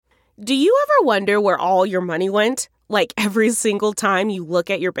Do you ever wonder where all your money went? Like every single time you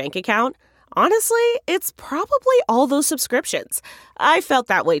look at your bank account? Honestly, it's probably all those subscriptions. I felt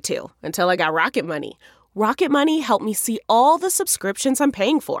that way too, until I got Rocket Money. Rocket Money helped me see all the subscriptions I'm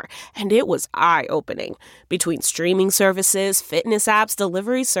paying for, and it was eye-opening. Between streaming services, fitness apps,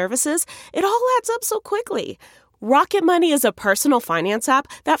 delivery services, it all adds up so quickly. Rocket Money is a personal finance app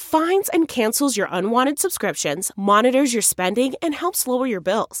that finds and cancels your unwanted subscriptions, monitors your spending, and helps lower your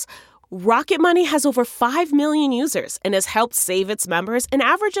bills. Rocket Money has over 5 million users and has helped save its members an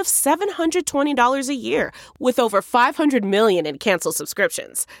average of $720 a year, with over 500 million in canceled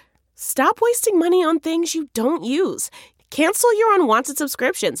subscriptions. Stop wasting money on things you don't use. Cancel your unwanted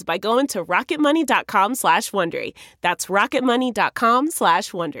subscriptions by going to rocketmoney.com/Wondery. That's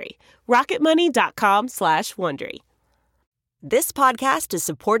rocketmoney.com/Wondery. rocketmoney.com/Wondery. This podcast is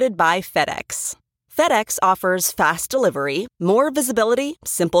supported by FedEx. FedEx offers fast delivery, more visibility,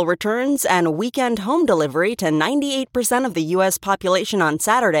 simple returns, and weekend home delivery to 98% of the U.S. population on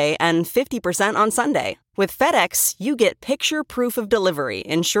Saturday and 50% on Sunday. With FedEx, you get picture proof of delivery,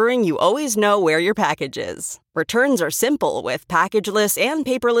 ensuring you always know where your package is. Returns are simple with packageless and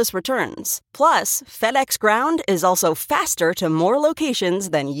paperless returns. Plus, FedEx Ground is also faster to more locations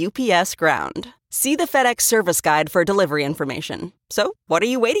than UPS Ground. See the FedEx service guide for delivery information. So, what are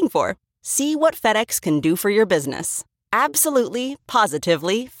you waiting for? See what FedEx can do for your business. Absolutely,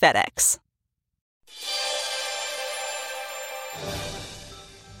 positively FedEx.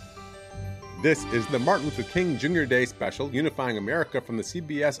 This is the Martin Luther King Jr. Day special, Unifying America from the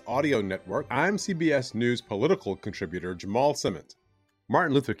CBS Audio Network. I'm CBS News political contributor Jamal Simmons.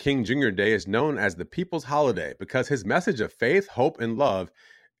 Martin Luther King Jr. Day is known as the people's holiday because his message of faith, hope, and love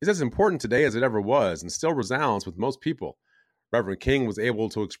is as important today as it ever was and still resounds with most people. Reverend King was able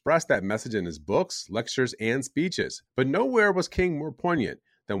to express that message in his books, lectures, and speeches. But nowhere was King more poignant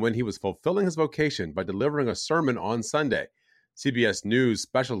than when he was fulfilling his vocation by delivering a sermon on Sunday. CBS News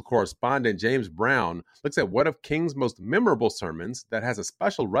special correspondent James Brown looks at one of King's most memorable sermons that has a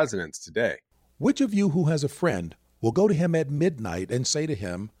special resonance today. Which of you who has a friend will go to him at midnight and say to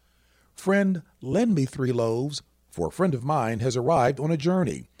him, "Friend, lend me 3 loaves, for a friend of mine has arrived on a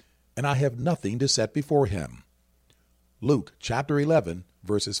journey, and I have nothing to set before him"? Luke chapter 11,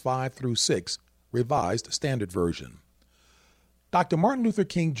 verses 5 through 6, Revised Standard Version. Dr. Martin Luther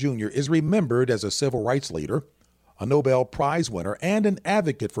King Jr. is remembered as a civil rights leader, a Nobel Prize winner, and an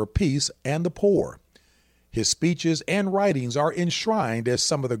advocate for peace and the poor. His speeches and writings are enshrined as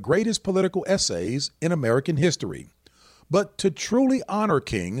some of the greatest political essays in American history. But to truly honor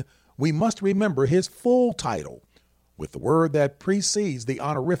King, we must remember his full title, with the word that precedes the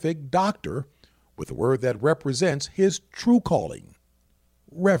honorific doctor, with the word that represents his true calling,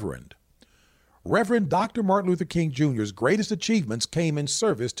 Reverend. Reverend Dr. Martin Luther King Jr.'s greatest achievements came in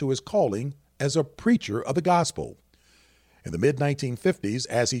service to his calling as a preacher of the gospel. In the mid-1950s,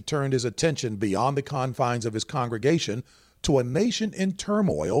 as he turned his attention beyond the confines of his congregation to a nation in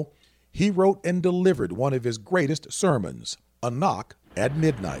turmoil, he wrote and delivered one of his greatest sermons, A Knock at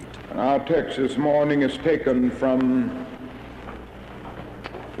Midnight. Our text this morning is taken from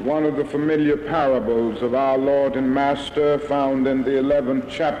one of the familiar parables of our Lord and Master, found in the 11th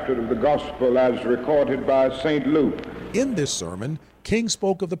chapter of the Gospel as recorded by St. Luke. In this sermon, King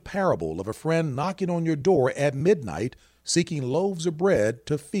spoke of the parable of a friend knocking on your door at midnight, seeking loaves of bread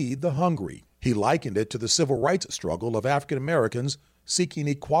to feed the hungry. He likened it to the civil rights struggle of African Americans seeking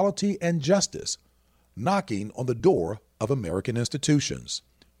equality and justice, knocking on the door of American institutions.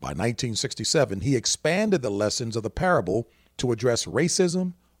 By 1967, he expanded the lessons of the parable to address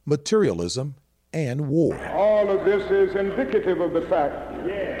racism, materialism, and war. All of this is indicative of the fact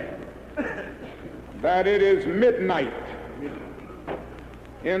that it is midnight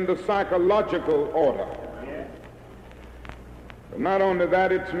in the psychological order. But not only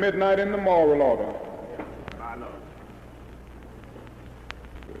that, it's midnight in the moral order.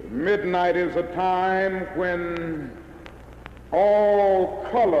 Midnight is a time when all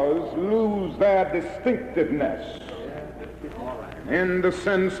colors lose their distinctiveness in the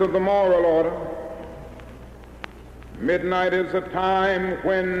sense of the moral order. Midnight is a time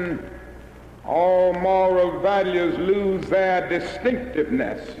when all moral values lose their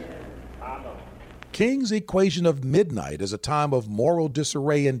distinctiveness. King's equation of midnight as a time of moral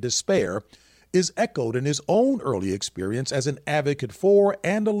disarray and despair is echoed in his own early experience as an advocate for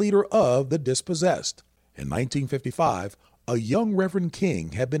and a leader of the dispossessed. In 1955, a young Reverend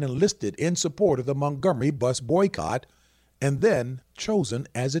King had been enlisted in support of the Montgomery bus boycott and then chosen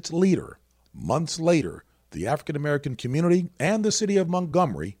as its leader. Months later, the African American community and the city of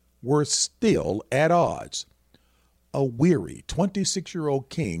Montgomery were still at odds. A weary 26-year-old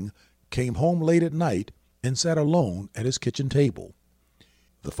King came home late at night and sat alone at his kitchen table.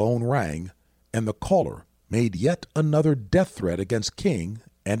 The phone rang, and the caller made yet another death threat against King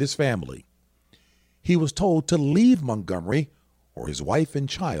and his family. He was told to leave Montgomery or his wife and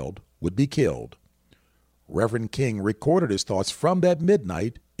child would be killed. Reverend King recorded his thoughts from that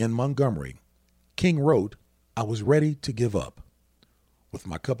midnight in Montgomery. King wrote, "I was ready to give up. With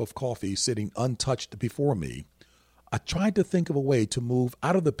my cup of coffee sitting untouched before me, I tried to think of a way to move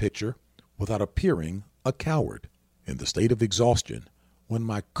out of the picture without appearing a coward. In the state of exhaustion, when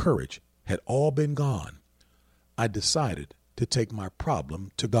my courage had all been gone, I decided to take my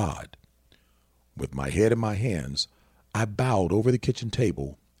problem to God. With my head in my hands, I bowed over the kitchen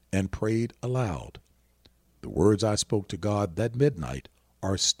table and prayed aloud. The words I spoke to God that midnight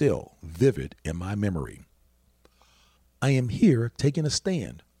are still vivid in my memory. I am here taking a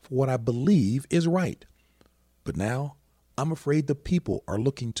stand for what I believe is right. But now I'm afraid the people are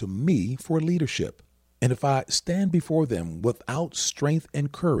looking to me for leadership. And if I stand before them without strength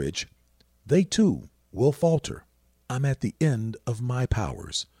and courage, they too will falter. I'm at the end of my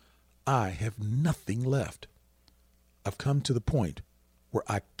powers. I have nothing left. I've come to the point where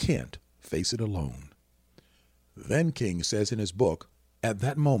I can't face it alone." Then King says in his book, "At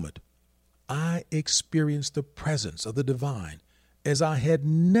that moment, I experienced the presence of the divine as I had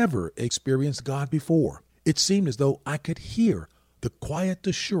never experienced God before. It seemed as though I could hear the quiet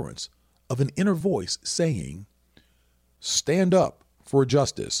assurance of an inner voice saying, 'Stand up for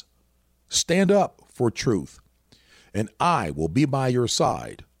justice. Stand up for truth. And I will be by your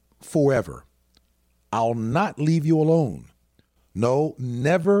side forever. I'll not leave you alone. No,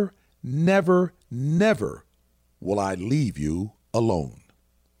 never, never, never will I leave you alone.'"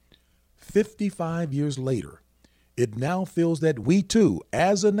 55 years later, it now feels that we too,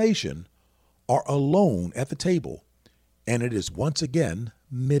 as a nation, are alone at the table, and it is once again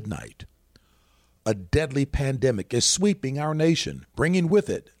midnight. A deadly pandemic is sweeping our nation, bringing with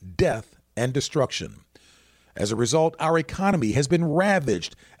it death and destruction. As a result, our economy has been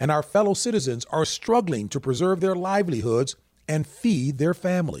ravaged, and our fellow citizens are struggling to preserve their livelihoods and feed their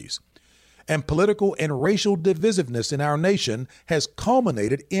families. And political and racial divisiveness in our nation has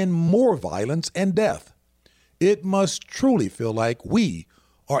culminated in more violence and death. It must truly feel like we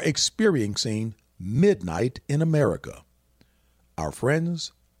are experiencing midnight in America. Our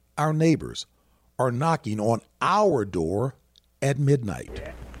friends, our neighbors, are knocking on our door at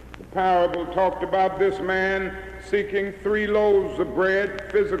midnight. The parable talked about this man seeking 3 loaves of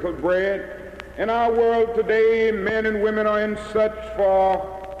bread, physical bread. In our world today, men and women are in search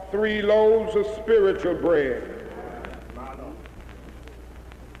for 3 loaves of spiritual bread.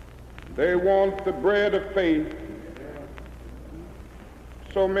 They want the bread of faith.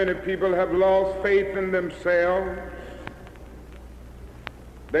 So many people have lost faith in themselves.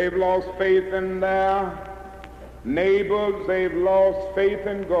 They've lost faith in their neighbors. They've lost faith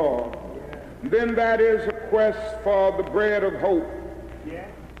in God. Then that is a quest for the bread of hope.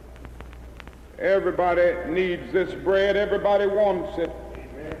 Everybody needs this bread. Everybody wants it.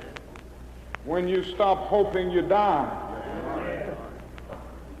 When you stop hoping, you die.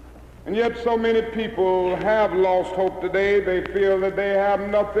 And yet so many people have lost hope today. They feel that they have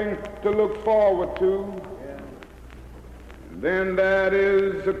nothing to look forward to. Then that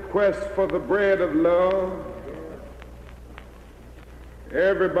is a quest for the bread of love.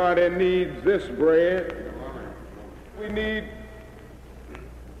 Everybody needs this bread. We need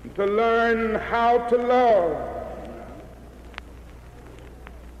to learn how to love.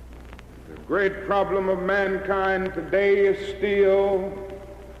 The great problem of mankind today is still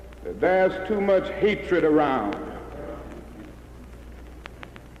that there's too much hatred around.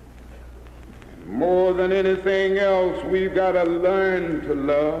 More than anything else, we've got to learn to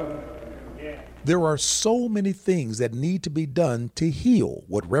love. There are so many things that need to be done to heal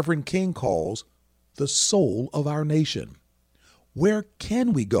what Reverend King calls the soul of our nation. Where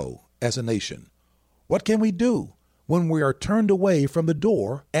can we go as a nation? What can we do when we are turned away from the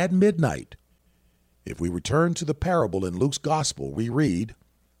door at midnight? If we return to the parable in Luke's gospel, we read,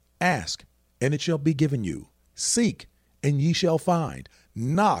 "Ask, and it shall be given you. Seek, and ye shall find.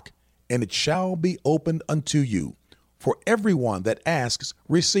 Knock, and it shall be opened unto you. For everyone that asks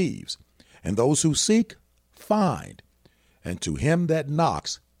receives, and those who seek find, and to him that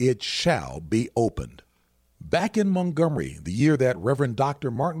knocks it shall be opened." Back in Montgomery, the year that Reverend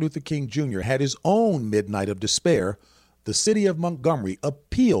Dr. Martin Luther King Jr. had his own midnight of despair, the city of Montgomery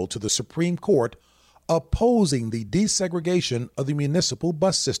appealed to the Supreme Court opposing the desegregation of the municipal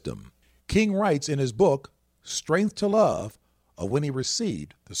bus system. King writes in his book, Strength to Love, of when he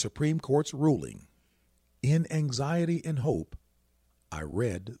received the Supreme Court's ruling. In anxiety and hope, I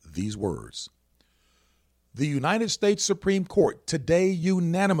read these words. The United States Supreme Court today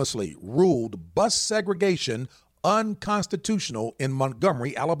unanimously ruled bus segregation unconstitutional in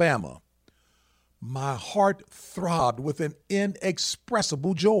Montgomery, Alabama. My heart throbbed with an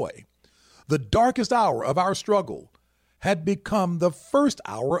inexpressible joy. The darkest hour of our struggle had become the first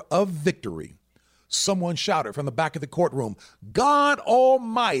hour of victory. Someone shouted from the back of the courtroom, "God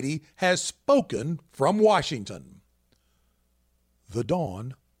Almighty has spoken from Washington." The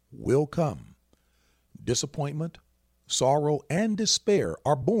dawn will come. Disappointment, sorrow, and despair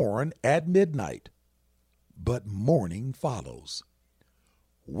are born at midnight, but morning follows.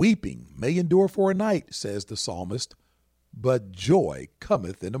 Weeping may endure for a night, says the psalmist, but joy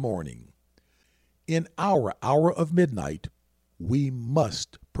cometh in the morning. In our hour of midnight, we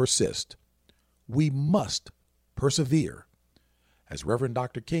must persist. We must persevere. As Reverend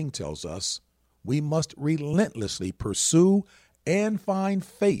Dr. King tells us, we must relentlessly pursue and find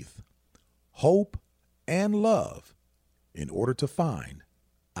faith, hope, and love in order to find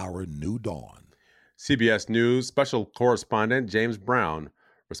our new dawn. CBS News special correspondent James Brown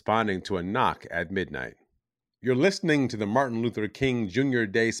responding to a knock at midnight. You're listening to the Martin Luther King Jr.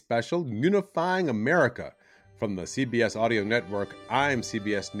 Day special, Unifying America. From the CBS Audio Network, I'm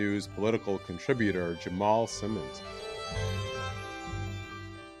CBS News political contributor Jamal Simmons.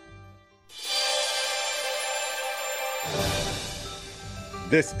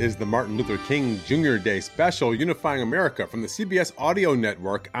 This is the Martin Luther King Jr. Day special, Unifying America. From the CBS Audio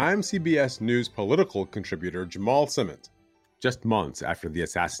Network, I'm CBS News political contributor Jamal Simmons. Just months after the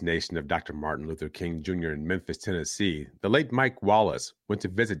assassination of Dr. Martin Luther King Jr. in Memphis, Tennessee, the late Mike Wallace went to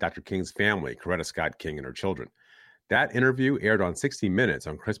visit Dr. King's family, Coretta Scott King and her children. That interview aired on 60 Minutes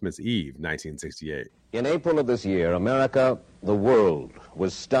on Christmas Eve, 1968. In April of this year, America, the world,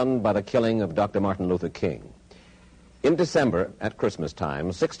 was stunned by the killing of Dr. Martin Luther King. In December, at Christmas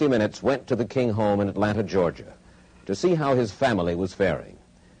time, 60 Minutes went to the King home in Atlanta, Georgia, to see how his family was faring.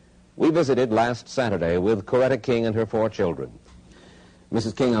 We visited last Saturday with Coretta King and her 4 children.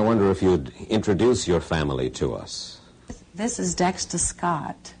 Mrs. King, I wonder if you'd introduce your family to us. This is Dexter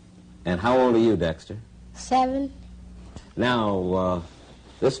Scott. And how old are you, Dexter? 7. Now,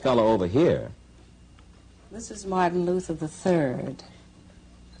 this fellow over here. This is Martin Luther III.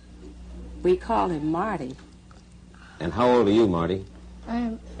 We call him Marty. And how old are you, Marty?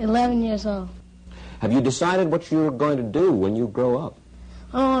 I'm 11 years old. Have you decided what you're going to do when you grow up?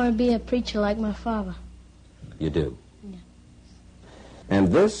 I want to be a preacher like my father. You do? Yeah. And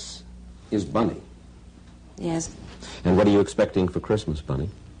this is Bunny. Yes. And what are you expecting for Christmas, Bunny?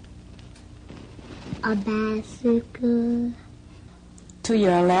 A bicycle. To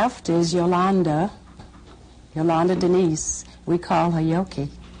your left is Yolanda Denise. We call her Yoki.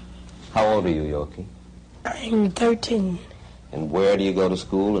 How old are you, Yoki? I'm 13. And where do you go to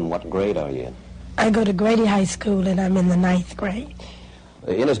school and what grade are you in? I go to Grady High School and I'm in the 9th grade.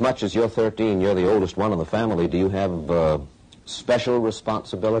 Inasmuch as you're 13, you're the oldest one in the family, do you have special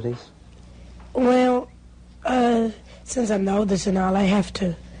responsibilities? Well, since I'm the oldest and all, I have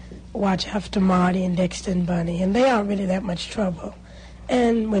to watch after Marty and Dexter and Bunny, and they aren't really that much trouble.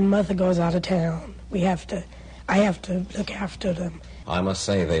 And when Mother goes out of town, I have to look after them. I must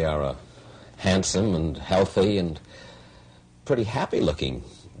say they are a handsome and healthy and pretty happy-looking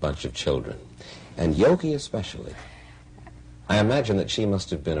bunch of children. And Yoki especially. I imagine that she must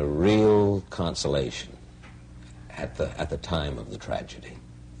have been a real consolation at the time of the tragedy.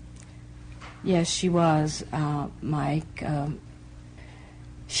 Yes, she was, Mike.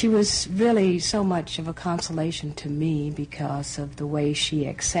 She was really so much of a consolation to me because of the way she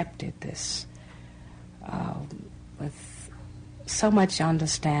accepted this with so much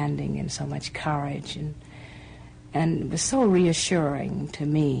understanding and so much courage, and it was so reassuring to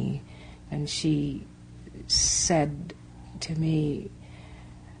me. And she said to me,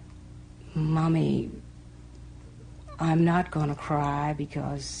 "Mommy, I'm not going to cry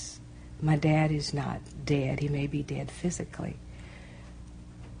because my dad is not dead. He may be dead physically.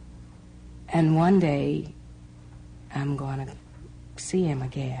 And one day I'm going to see him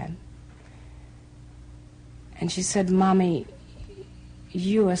again." And she said, "Mommy,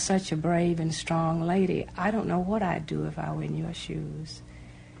 you are such a brave and strong lady. I don't know what I'd do if I were in your shoes.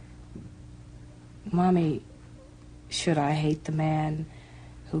 Mommy, should I hate the man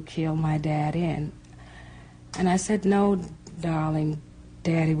who killed my dad in?" And I said, "No, darling,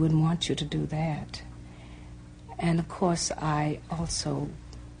 Daddy wouldn't want you to do that." And of course, I also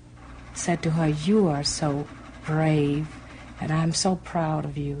said to her, "You are so brave, and I'm so proud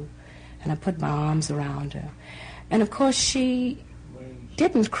of you." And I put my arms around her. And of course, she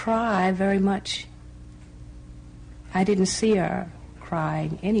didn't cry very much. I didn't see her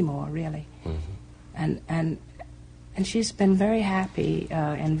crying anymore, really. And she's been very happy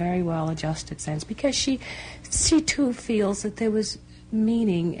and very well adjusted since, because she too feels that there was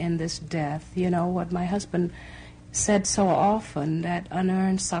meaning in this death. You know, what my husband said so often, that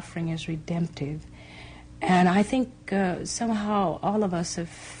unearned suffering is redemptive. And I think somehow all of us have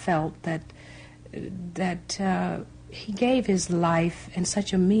felt that he gave his life in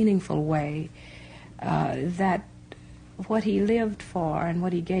such a meaningful way, that what he lived for and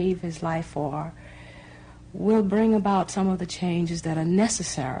what he gave his life for will bring about some of the changes that are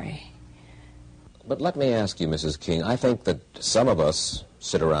necessary. But let me ask you, Mrs. King, I think that some of us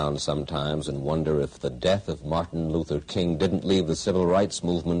sit around sometimes and wonder if the death of Martin Luther King didn't leave the civil rights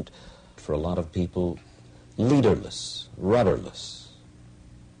movement, for a lot of people, leaderless, rudderless.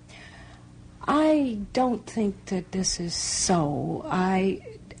 I don't think that this is so. I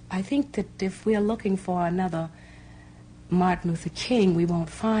think that if we're looking for another Martin Luther King, we won't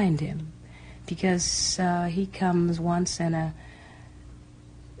find him, because he comes once in a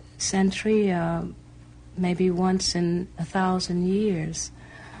century, maybe once in 1,000 years.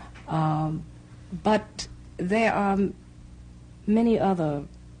 But there are many other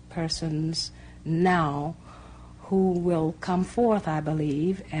persons now who will come forth, I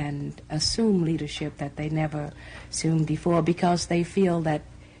believe, and assume leadership that they never assumed before, because they feel that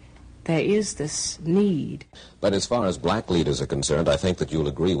there is this need. But as far as black leaders are concerned, I think that you'll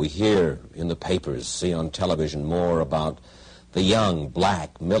agree. We hear in the papers, see on television more about the young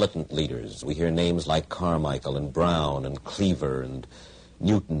black militant leaders. We hear names like Carmichael and Brown and Cleaver and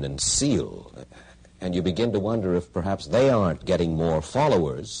Newton and Seal. And you begin to wonder if perhaps they aren't getting more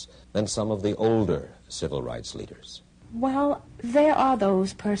followers than some of the older civil rights leaders. Well, there are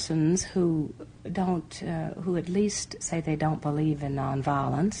those persons who don't, who at least say they don't believe in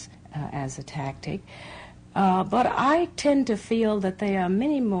nonviolence as a tactic. But I tend to feel that there are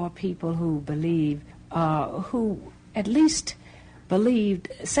many more people who believe, who at least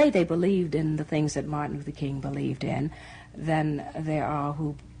say they believed in the things that Martin Luther King believed in, than there are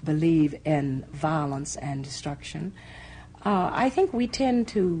who believe in violence and destruction. I think we tend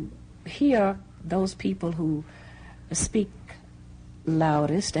to hear those people who speak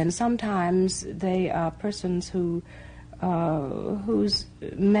loudest, and sometimes they are persons who whose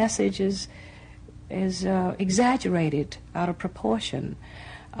message is exaggerated out of proportion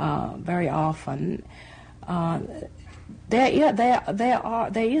very often. There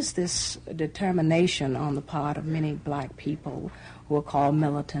is this determination on the part of many black people who are called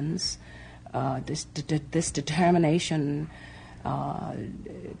militants. This determination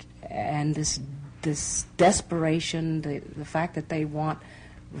and this desperation, the fact that they want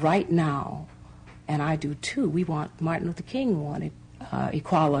right now, and I do too. We want, Martin Luther King wanted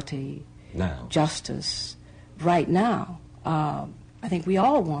equality, now, justice, right now. I think we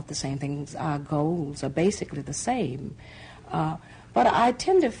all want the same things. Our goals are basically the same. But I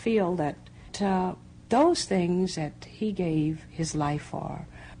tend to feel that those things that he gave his life for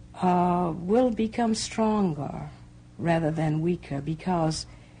will become stronger rather than weaker, because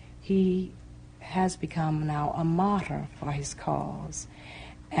he has become now a martyr for his cause.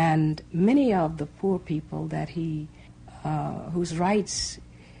 And many of the poor people that whose rights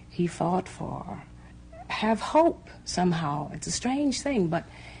he fought for have hope somehow. It's a strange thing, but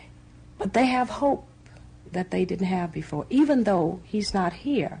they have hope that they didn't have before, even though he's not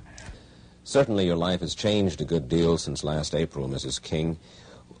here. Certainly your life has changed a good deal since last April, Mrs. King.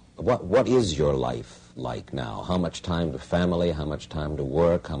 What is your life like now? How much time to family, how much time to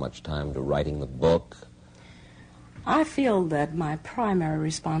work, how much time to writing the book? I feel that my primary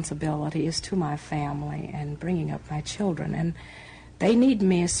responsibility is to my family and bringing up my children, and they need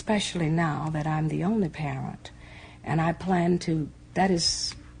me especially now that I'm the only parent, and I plan to, that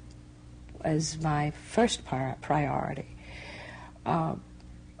is as my first priority.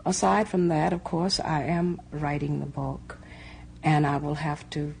 Aside from that, of course, I am writing the book, and I will have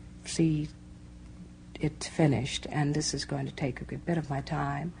to see it finished, and this is going to take a good bit of my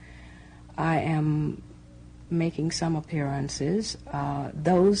time. I am making some appearances.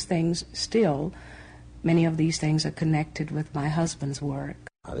 Those things still, many of these things are connected with my husband's work.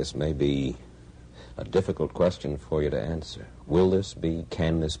 This may be a difficult question for you to answer. Will this be,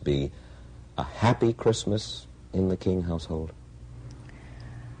 can this be, a happy Christmas in the King household?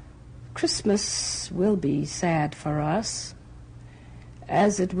 Christmas will be sad for us,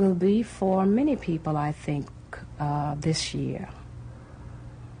 as it will be for many people, I think, this year.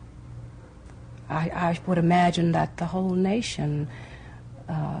 I would imagine that the whole nation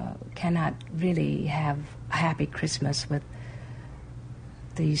cannot really have a happy Christmas with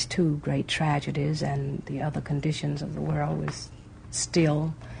these two great tragedies and the other conditions of the world with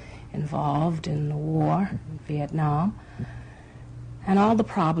still involved in the war in Vietnam, and all the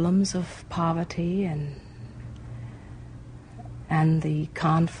problems of poverty and the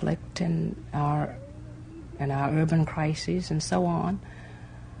conflict in our urban crises and so on.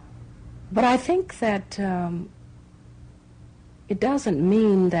 But I think that it doesn't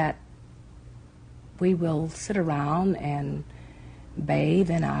mean that we will sit around and bathe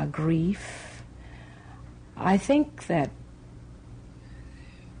in our grief. I think that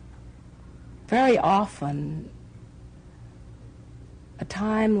very often a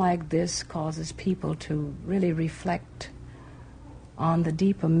time like this causes people to really reflect on the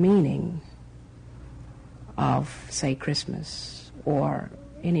deeper meaning of, say, Christmas or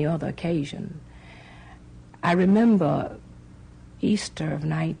any other occasion. I remember Easter of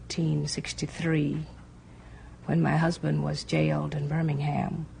 1963, when my husband was jailed in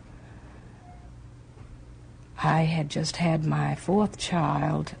Birmingham. I had just had my fourth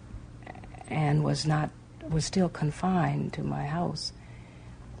child and was still confined to my house.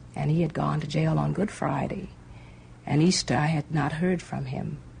 And he had gone to jail on Good Friday. And Easter, I had not heard from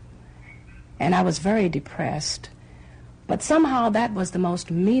him. And I was very depressed. But somehow that was the most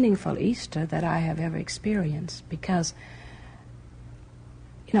meaningful Easter that I have ever experienced, because,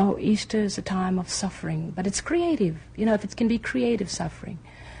 you know, Easter is a time of suffering, but it's creative. You know, if it can be creative suffering.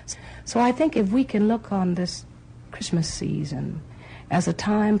 So I think if we can look on this Christmas season as a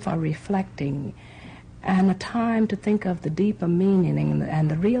time for reflecting and a time to think of the deeper meaning and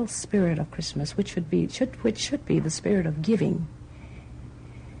the real spirit of Christmas, which should be the spirit of giving,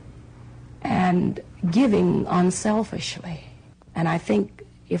 and giving unselfishly. And I think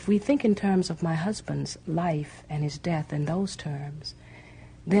if we think in terms of my husband's life and his death in those terms,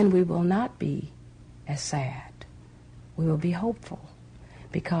 then we will not be as sad. We will be hopeful,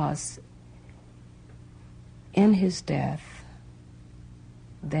 because in his death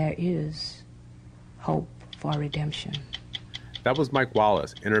there is hope for redemption. That was Mike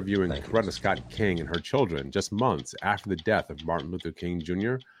Wallace interviewing Coretta Scott King and her children just months after the death of Martin Luther King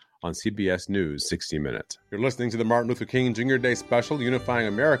Jr. on CBS News 60 Minutes. You're listening to the Martin Luther King Jr. Day Special, Unifying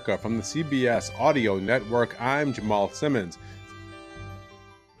America from the CBS Audio Network. I'm Jamal Simmons.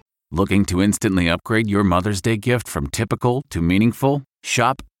 Looking to instantly upgrade your Mother's Day gift from typical to meaningful?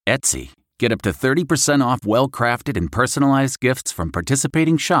 Shop Etsy. Get up to 30% off well-crafted and personalized gifts from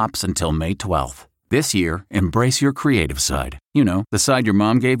participating shops until May 12th. This year, embrace your creative side. You know, the side your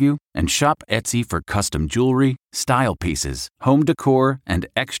mom gave you. And shop Etsy for custom jewelry, style pieces, home decor, and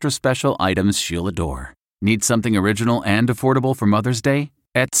extra special items she'll adore. Need something original and affordable for Mother's Day?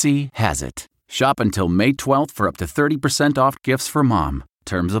 Etsy has it. Shop until May 12th for up to 30% off gifts for mom.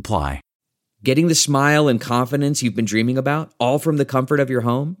 Terms apply. Getting the smile and confidence you've been dreaming about, all from the comfort of your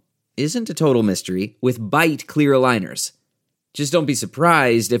home, isn't a total mystery with Byte clear aligners. Just don't be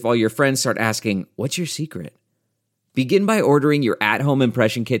surprised if all your friends start asking, "What's your secret?" Begin by ordering your at-home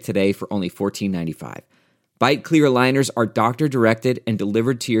impression kit today for only $14.95. Byte clear aligners are doctor-directed and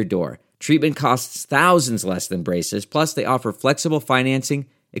delivered to your door. Treatment costs thousands less than braces, plus they offer flexible financing,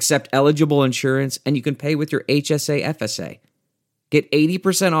 accept eligible insurance, and you can pay with your HSA FSA. Get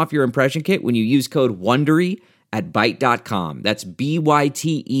 80% off your impression kit when you use code WONDERY at Byte.com. That's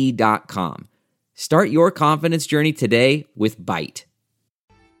BYTE.com. Start your confidence journey today with Byte.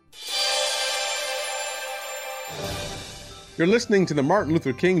 You're listening to the Martin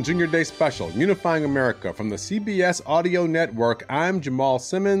Luther King Jr. Day Special, Unifying America from the CBS Audio Network. I'm Jamal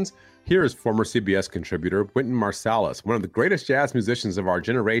Simmons. Here is former CBS contributor Wynton Marsalis, one of the greatest jazz musicians of our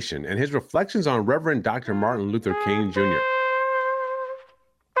generation, and his reflections on Reverend Dr. Martin Luther King Jr.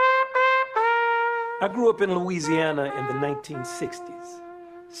 I grew up in Louisiana in the 1960s,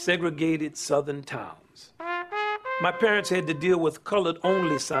 segregated southern towns. My parents had to deal with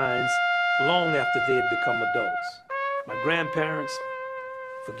colored-only signs long after they had become adults. My grandparents,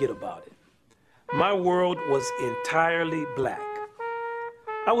 forget about it. My world was entirely black.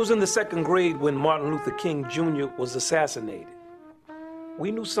 I was in the second grade when Martin Luther King Jr. was assassinated.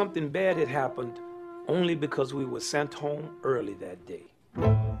 We knew something bad had happened only because we were sent home early that day.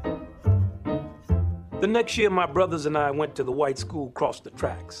 The next year, my brothers and I went to the white school across the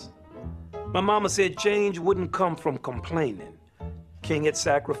tracks. My mama said change wouldn't come from complaining. King had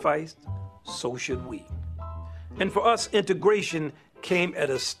sacrificed, so should we. And for us, integration came at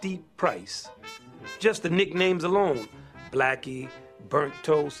a steep price. Just the nicknames alone, Blackie, Burnt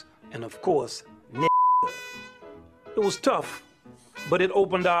Toast, and of course, Nigga. It was tough, but it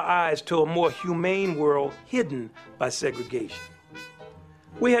opened our eyes to a more humane world hidden by segregation.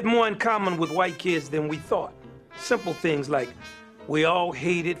 We had more in common with white kids than we thought. Simple things like we all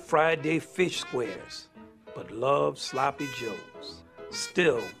hated Friday fish squares, but loved sloppy joes.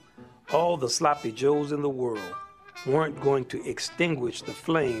 Still, all the sloppy joes in the world weren't going to extinguish the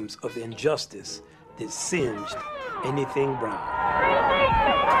flames of injustice that singed anything brown.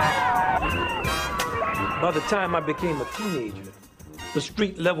 By the time I became a teenager, the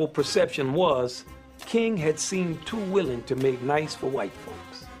street-level perception was King had seemed too willing to make nice for white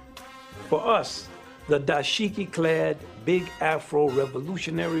folks. For us, the dashiki-clad, big afro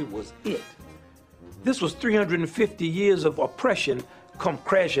revolutionary was it. This was 350 years of oppression come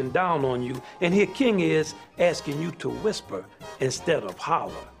crashing down on you, and here King is asking you to whisper instead of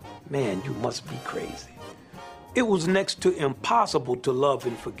holler. Man, you must be crazy. It was next to impossible to love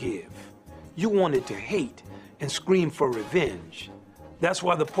and forgive. You wanted to hate and scream for revenge. That's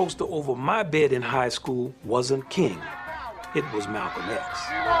why the poster over my bed in high school wasn't King. It was Malcolm X.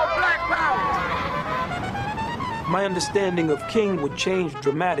 My understanding of King would change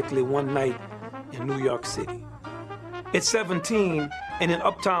dramatically one night in New York City. At 17, in an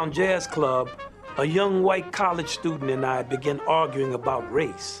uptown jazz club, a young white college student and I began arguing about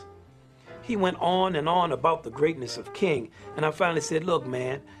race. He went on and on about the greatness of King, and I finally said, look,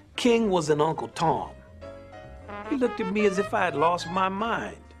 man, King was an Uncle Tom. He looked at me as if I had lost my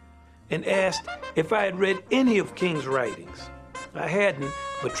mind and asked if I had read any of King's writings. I hadn't,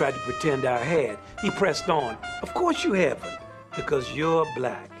 but tried to pretend I had. He pressed on, of course you haven't, because you're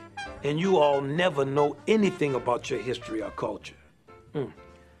black, and you all never know anything about your history or culture.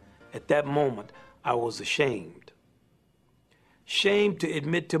 At that moment, I was ashamed. Shamed to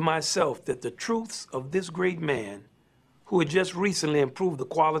admit to myself that the truths of this great man, who had just recently improved the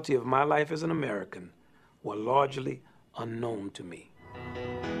quality of my life as an American, were largely unknown to me.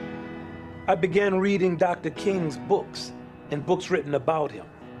 I began reading Dr. King's books and books written about him.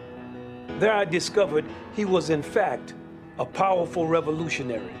 There I discovered he was in fact a powerful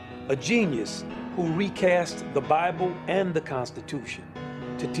revolutionary, a genius who recast the Bible and the Constitution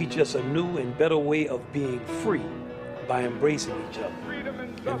to teach us a new and better way of being free by embracing each other.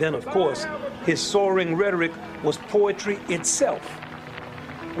 And then, of course, his soaring rhetoric was poetry itself.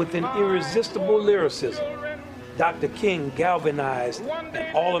 With an irresistible lyricism, Dr. King galvanized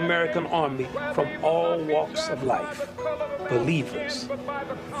an all-American army from all walks of life, believers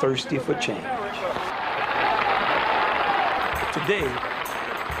thirsty for change. Today,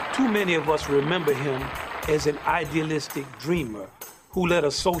 too many of us remember him as an idealistic dreamer who led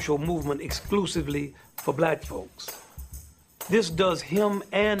a social movement exclusively for black folks. This does him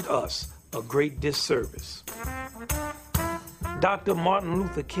and us a great disservice. Dr. Martin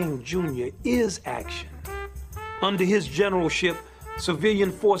Luther King Jr. is action. Under his generalship,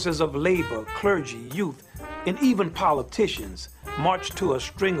 civilian forces of labor, clergy, youth, and even politicians marched to a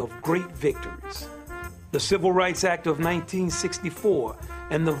string of great victories. The Civil Rights Act of 1964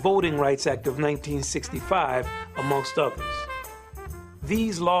 and the Voting Rights Act of 1965, amongst others.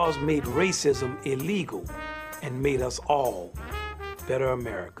 These laws made racism illegal and made us all better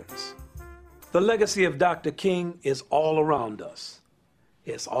Americans. The legacy of Dr. King is all around us.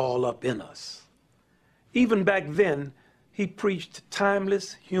 It's all up in us. Even back then, he preached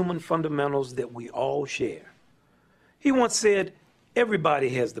timeless human fundamentals that we all share. He once said, everybody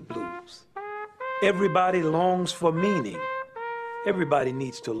has the blues. Everybody longs for meaning. Everybody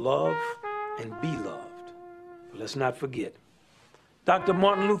needs to love and be loved. But let's not forget, Dr.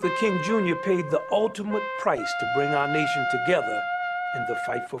 Martin Luther King Jr. paid the ultimate price to bring our nation together in the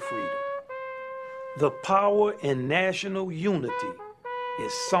fight for freedom. The power in national unity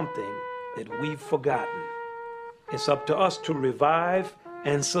is something that we've forgotten. It's up to us to revive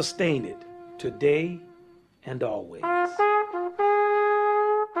and sustain it today and always.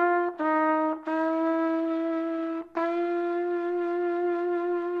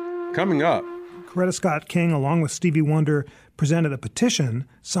 Coming up, Coretta Scott King, along with Stevie Wonder, presented a petition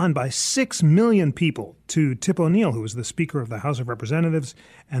signed by 6 million people to Tip O'Neill, who was the Speaker of the House of Representatives,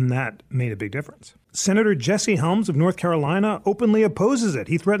 and that made a big difference. Senator Jesse Helms of North Carolina openly opposes it.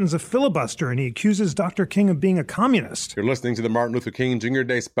 He threatens a filibuster, and he accuses Dr. King of being a communist. You're listening to the Martin Luther King Jr.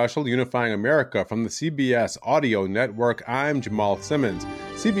 Day Special, Unifying America from the CBS Audio Network. I'm Jamal Simmons,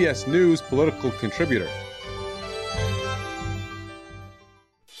 CBS News political contributor.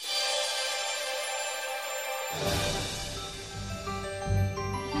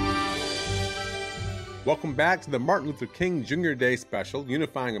 Welcome back to the Martin Luther King Jr. Day Special,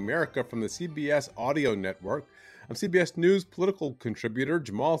 Unifying America from the CBS Audio Network. I'm CBS News political contributor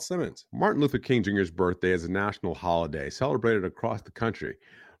Jamal Simmons. Martin Luther King Jr.'s birthday is a national holiday celebrated across the country.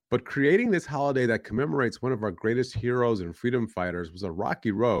 But creating this holiday that commemorates one of our greatest heroes and freedom fighters was a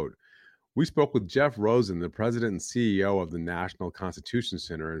rocky road. We spoke with Jeff Rosen, the president and CEO of the National Constitution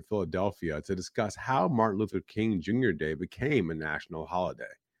Center in Philadelphia, to discuss how Martin Luther King Jr. Day became a national holiday.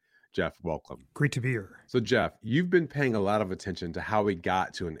 Jeff, welcome. Great to be here. So, Jeff, you've been paying a lot of attention to how we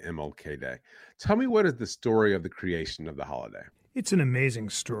got to an MLK Day. Tell me, what is the story of the creation of the holiday? It's an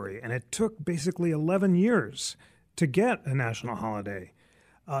amazing story, and it took basically 11 years to get a national holiday.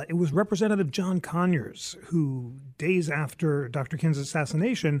 It was Representative John Conyers who, days after Dr. King's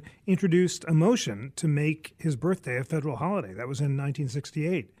assassination, introduced a motion to make his birthday a federal holiday. That was in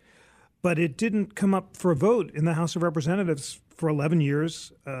 1968. But it didn't come up for a vote in the House of Representatives for 11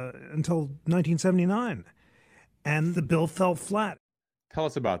 years until 1979. And the bill fell flat. Tell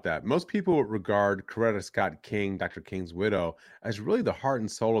us about that. Most people regard Coretta Scott King, Dr. King's widow, as really the heart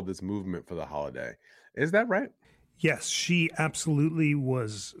and soul of this movement for the holiday. Is that right? Yes, she absolutely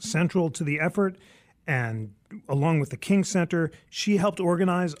was central to the effort. And along with the King Center, she helped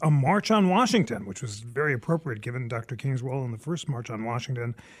organize a March on Washington, which was very appropriate given Dr. King's role in the first March on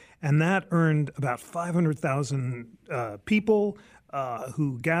Washington. And that earned about 500,000 people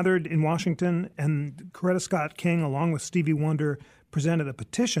who gathered in Washington. And Coretta Scott King, along with Stevie Wonder, presented a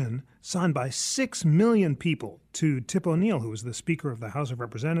petition signed by 6 million people to Tip O'Neill, who was the Speaker of the House of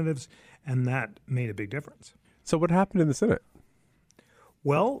Representatives. And that made a big difference. So what happened in the Senate?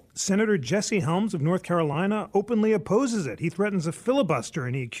 Well, Senator Jesse Helms of North Carolina openly opposes it. He threatens a filibuster,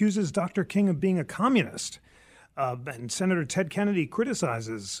 and he accuses Dr. King of being a communist. And Senator Ted Kennedy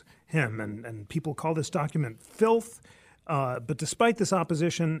criticizes him, and people call this document filth. But despite this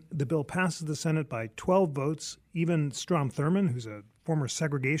opposition, the bill passes the Senate by 12 votes. Even Strom Thurmond, who's a former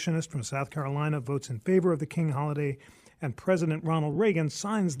segregationist from South Carolina, votes in favor of the King holiday. And President Ronald Reagan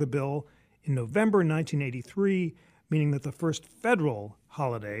signs the bill in November 1983, meaning that the first federal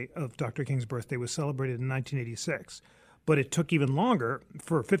holiday of Dr. King's birthday was celebrated in 1986. But it took even longer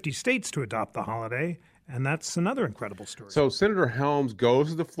for 50 states to adopt the holiday, and that's another incredible story. So Senator Helms goes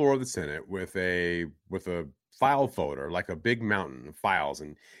to the floor of the Senate with a file folder, like a big mountain of files,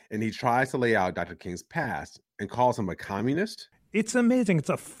 and he tries to lay out Dr. King's past and calls him a communist. It's amazing. It's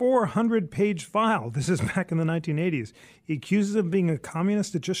a 400-page file. This is back in the 1980s. He accuses him of being a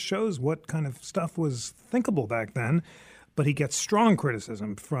communist. It just shows what kind of stuff was thinkable back then. But he gets strong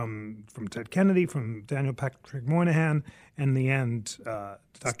criticism from Ted Kennedy, from Daniel Patrick Moynihan, and in the end,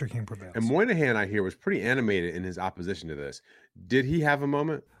 Dr. King prevails. And Moynihan, I hear, was pretty animated in his opposition to this. Did he have a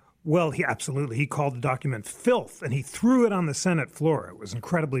moment? Well, he absolutely. He called the document filth, and he threw it on the Senate floor. It was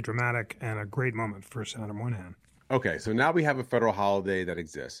incredibly dramatic and a great moment for Senator Moynihan. Okay, so now we have a federal holiday that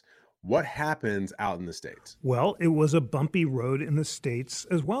exists. What happens out in the states? Well, it was a bumpy road in the states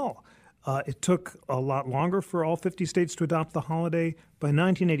as well. It took a lot longer for all 50 states to adopt the holiday. By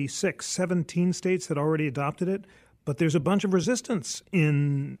 1986, 17 states had already adopted it, but there's a bunch of resistance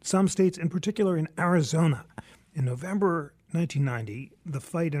in some states, in particular in Arizona. In November 1990, the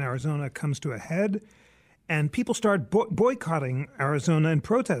fight in Arizona comes to a head, and people start boycotting Arizona in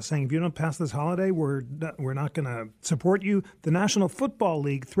protest, saying, if you don't pass this holiday, we're not going to support you. The National Football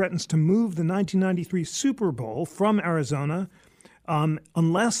League threatens to move the 1993 Super Bowl from Arizona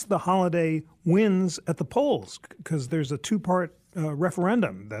unless the holiday wins at the polls, because there's a two-part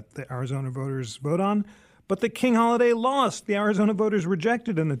referendum that the Arizona voters vote on. But the King holiday lost. The Arizona voters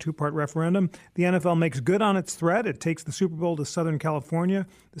rejected in the two-part referendum. The NFL makes good on its threat. It takes the Super Bowl to Southern California.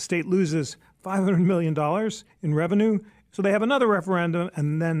 The state loses $500 million in revenue. So they have another referendum,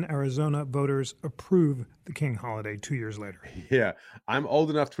 and then Arizona voters approve the King holiday 2 years later. Yeah, I'm old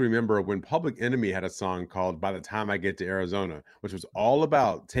enough to remember when Public Enemy had a song called By the Time I Get to Arizona, which was all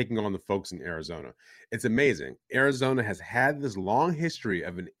about taking on the folks in Arizona. It's amazing. Arizona has had this long history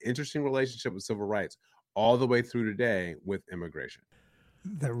of an interesting relationship with civil rights all the way through today with immigration.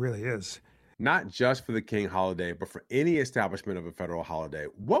 That really is. Not just for the King holiday, but for any establishment of a federal holiday.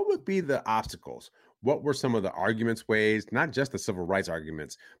 What would be the obstacles? What were some of the arguments ways, not just the civil rights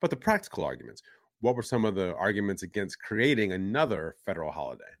arguments, but the practical arguments? What were some of the arguments against creating another federal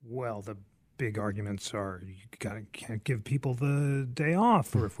holiday? Well, the big arguments are you can't give people the day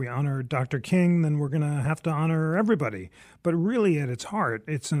off, or if we honor Dr. King, then we're going to have to honor everybody. But really, at its heart,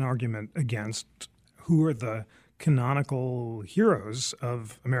 it's an argument against who are the canonical heroes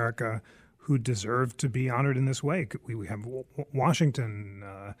of America who deserve to be honored in this way. We have Washington,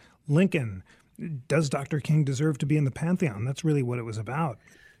 Lincoln. Does Dr. King deserve to be in the pantheon? That's really what it was about.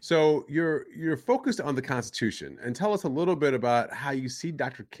 So you're focused on the Constitution, and tell us a little bit about how you see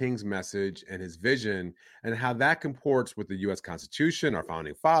Dr. King's message and his vision and how that comports with the U.S. Constitution, our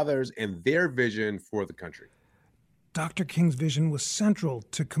founding fathers, and their vision for the country. Dr. King's vision was central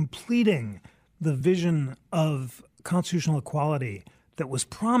to completing the vision of constitutional equality that was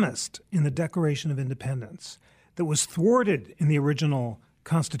promised in the Declaration of Independence, that was thwarted in the original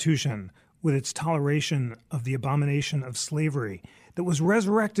Constitution with its toleration of the abomination of slavery, that was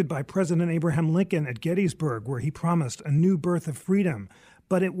resurrected by President Abraham Lincoln at Gettysburg, where he promised a new birth of freedom.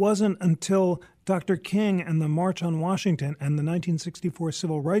 But it wasn't until Dr. King and the March on Washington and the 1964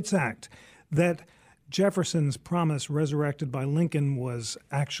 Civil Rights Act that Jefferson's promise, resurrected by Lincoln, was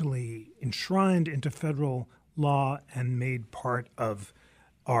actually enshrined into federal law and made part of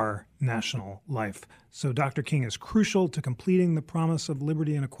our national life. So Dr. King is crucial to completing the promise of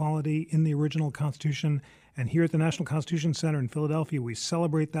liberty and equality in the original Constitution. And here at the National Constitution Center in Philadelphia, we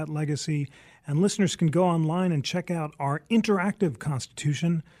celebrate that legacy. And listeners can go online and check out our interactive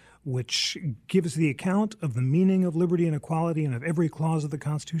Constitution, which gives the account of the meaning of liberty and equality and of every clause of the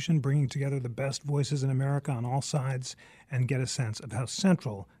Constitution, bringing together the best voices in America on all sides, and get a sense of how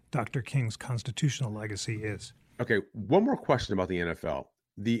central Dr. King's constitutional legacy is. Okay, one more question about the NFL.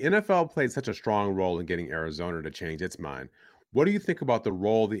 The NFL played such a strong role in getting Arizona to change its mind. What do you think about the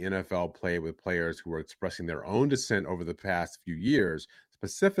role the NFL played with players who were expressing their own dissent over the past few years,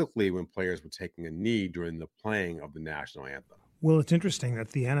 specifically when players were taking a knee during the playing of the national anthem? Well, it's interesting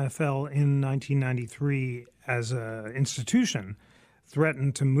that the NFL in 1993 as an institution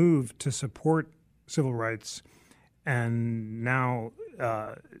threatened to move to support civil rights, and now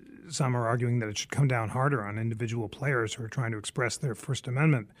some are arguing that it should come down harder on individual players who are trying to express their First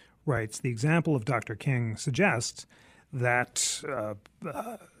Amendment rights. The example of Dr. King suggests that the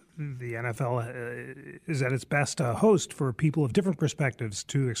NFL is at its best a host for people of different perspectives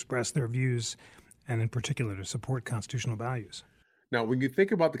to express their views and in particular to support constitutional values. Now, when you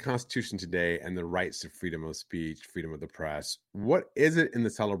think about the Constitution today and the rights to freedom of speech, freedom of the press, what is it in the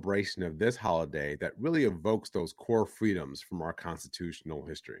celebration of this holiday that really evokes those core freedoms from our constitutional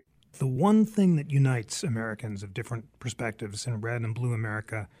history? The one thing that unites Americans of different perspectives in red and blue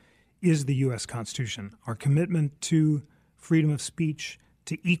America is the U.S. Constitution, our commitment to freedom of speech,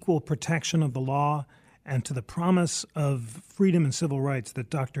 to equal protection of the law, and to the promise of freedom and civil rights that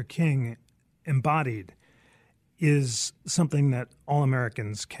Dr. King embodied is something that all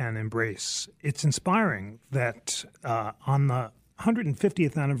Americans can embrace. It's inspiring that on the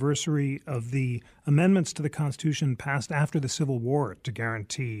 150th anniversary of the amendments to the Constitution passed after the Civil War to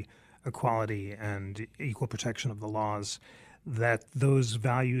guarantee equality and equal protection of the laws, that those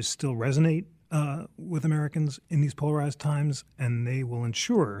values still resonate with Americans in these polarized times, and they will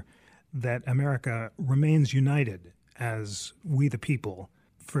ensure that America remains united as we the people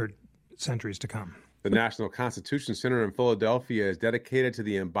for centuries to come. The National Constitution Center in Philadelphia is dedicated to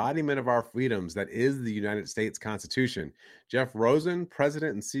the embodiment of our freedoms that is the United States Constitution. Jeff Rosen,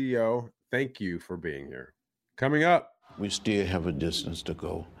 President and CEO, thank you for being here. Coming up, we still have a distance to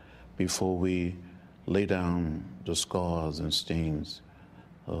go before we lay down the scars and stings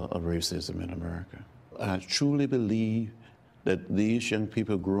of racism in America. I truly believe that these young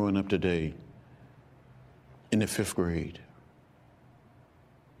people growing up today in the 5th grade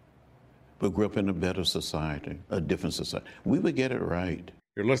will grow up in a better society, a different society. We would get it right.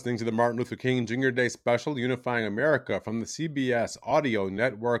 You're listening to the Martin Luther King Jr. Day Special, Unifying America from the CBS Audio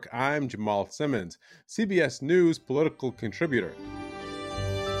Network. I'm Jamal Simmons, CBS News political contributor.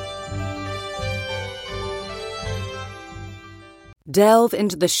 Delve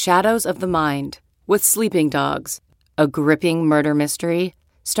into the shadows of the mind with Sleeping Dogs, a gripping murder mystery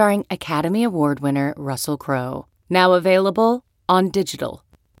starring Academy Award winner Russell Crowe. Now available on digital.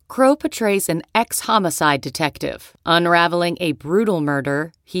 Crowe portrays an ex-homicide detective unraveling a brutal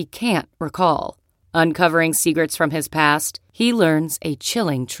murder he can't recall. Uncovering secrets from his past, he learns a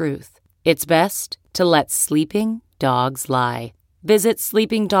chilling truth. It's best to let sleeping dogs lie. Visit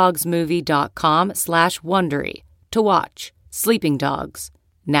sleepingdogsmovie.com/Wondery to watch Sleeping Dogs,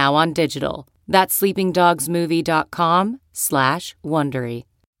 now on digital. That's sleepingdogsmovie.com/Wondery.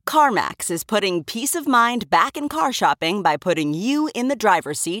 CarMax is putting peace of mind back in car shopping by putting you in the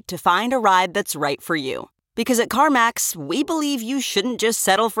driver's seat to find a ride that's right for you. Because at CarMax, we believe you shouldn't just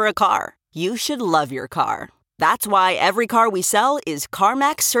settle for a car. You should love your car. That's why every car we sell is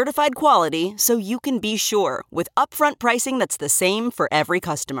CarMax certified quality, so you can be sure with upfront pricing that's the same for every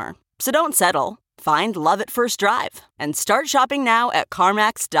customer. So don't settle. Find love at first drive and start shopping now at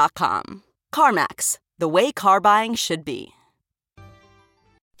CarMax.com. CarMax, the way car buying should be.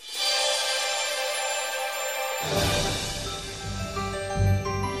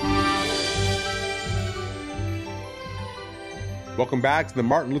 Welcome back to the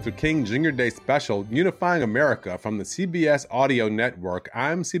Martin Luther King Jr. Day Special, Unifying America from the CBS Audio Network.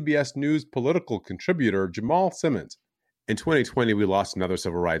 I'm CBS News political contributor Jamal Simmons. In 2020, we lost another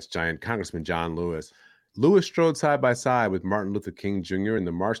civil rights giant, Congressman John Lewis. Lewis strode side by side with Martin Luther King Jr. in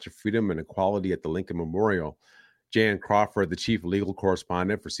the March to Freedom and Equality at the Lincoln Memorial. Jan Crawford, the chief legal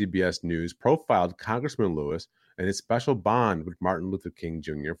correspondent for CBS News, profiled Congressman Lewis and his special bond with Martin Luther King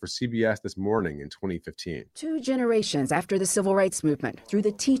Jr. for CBS This Morning in 2015. 2 generations after the Civil Rights Movement, through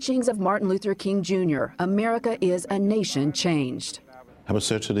the teachings of Martin Luther King Jr., America is a nation changed. I would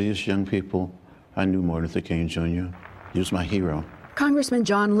say to these young people, I knew Martin Luther King Jr. He was my hero. Congressman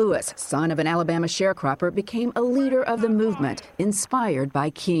John Lewis, son of an Alabama sharecropper, became a leader of the movement, inspired by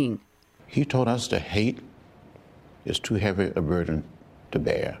King. He taught us that hate is too heavy a burden to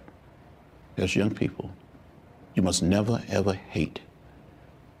bear. As young people, you must never, ever hate.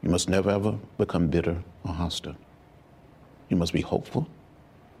 You must never, ever become bitter or hostile. You must be hopeful.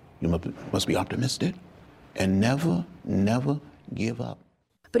 You must be optimistic. And never, never give up.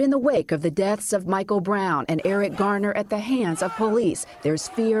 But in the wake of the deaths of Michael Brown and Eric Garner at the hands of police, there's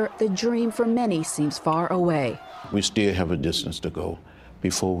fear the dream for many seems far away. We still have a distance to go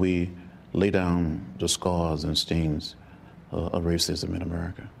before we lay down the scars and stains of racism in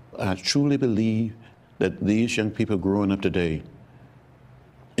America. I truly believe that these young people growing up today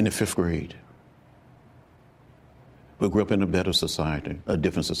in the 5th grade will grow up in a better society, a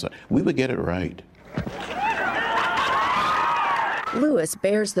different society. We would get it right. Lewis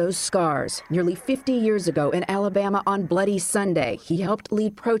bears those scars. Nearly 50 years ago in Alabama on Bloody Sunday, he helped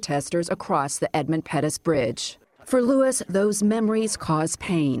lead protesters across the Edmund Pettus Bridge. For Lewis, those memories cause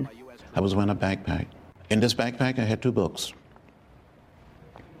pain. I was wearing a backpack. In this backpack, I had 2 books.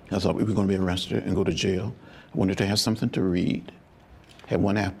 I thought we were going to be arrested and go to jail. I wanted to have something to read. Had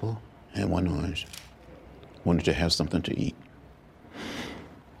 1 apple and 1 orange. Wanted to have something to eat.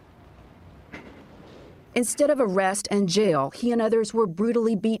 Instead of arrest and jail, he and others were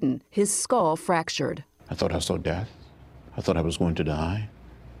brutally beaten, his skull fractured. I thought I saw death. I thought I was going to die.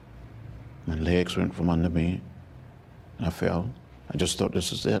 My legs went from under me, and I fell. I just thought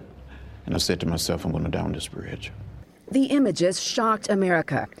this is it. And I said to myself, I'm going to die on this bridge. The images shocked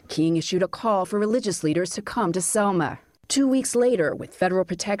America. King issued a call for religious leaders to come to Selma. 2 weeks later, with federal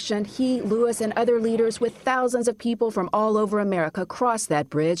protection, he, Lewis, and other leaders with thousands of people from all over America crossed that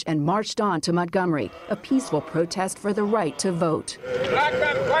bridge and marched on to Montgomery, a peaceful protest for the right to vote. Black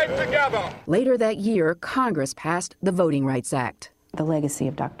men fight together. Later that year, Congress passed the Voting Rights Act. The legacy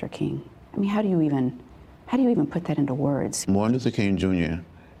of Dr. King. I mean, how do you even put that into words? Martin Luther King Jr.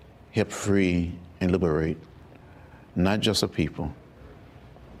 helped free and liberate not just a people,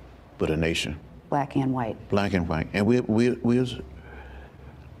 but a nation. Black and white. Black and white. And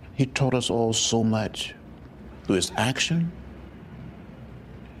he taught us all so much through his action,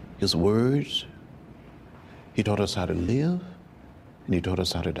 his words. He taught us how to live, and he taught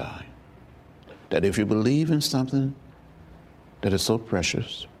us how to die. That if you believe in something that is so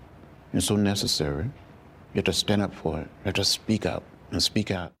precious and so necessary, you have to stand up for it. You have to speak up and speak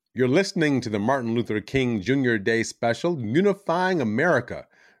out. You're listening to the Martin Luther King Jr. Day special, Unifying America.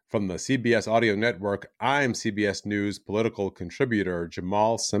 From the CBS Audio Network, I'm CBS News political contributor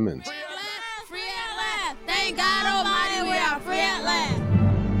Jamal Simmons. Free at last, free at last. Thank God Almighty, we are free at last.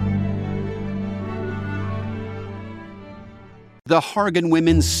 The Hargan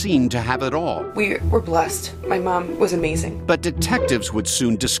women seemed to have it all. We were blessed. My mom was amazing. But detectives would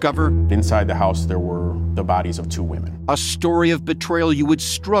soon discover inside the house there were the bodies of 2 women. A story of betrayal you would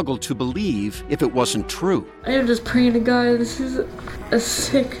struggle to believe if it wasn't true. I am just praying to God, this is a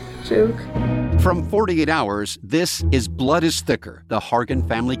sick joke. From 48 Hours, this is Blood is Thicker, the Hargan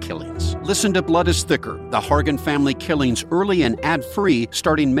Family Killings. Listen to Blood is Thicker, the Hargan Family Killings early and ad-free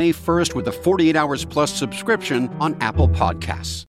starting May 1st with a 48 Hours Plus subscription on Apple Podcasts.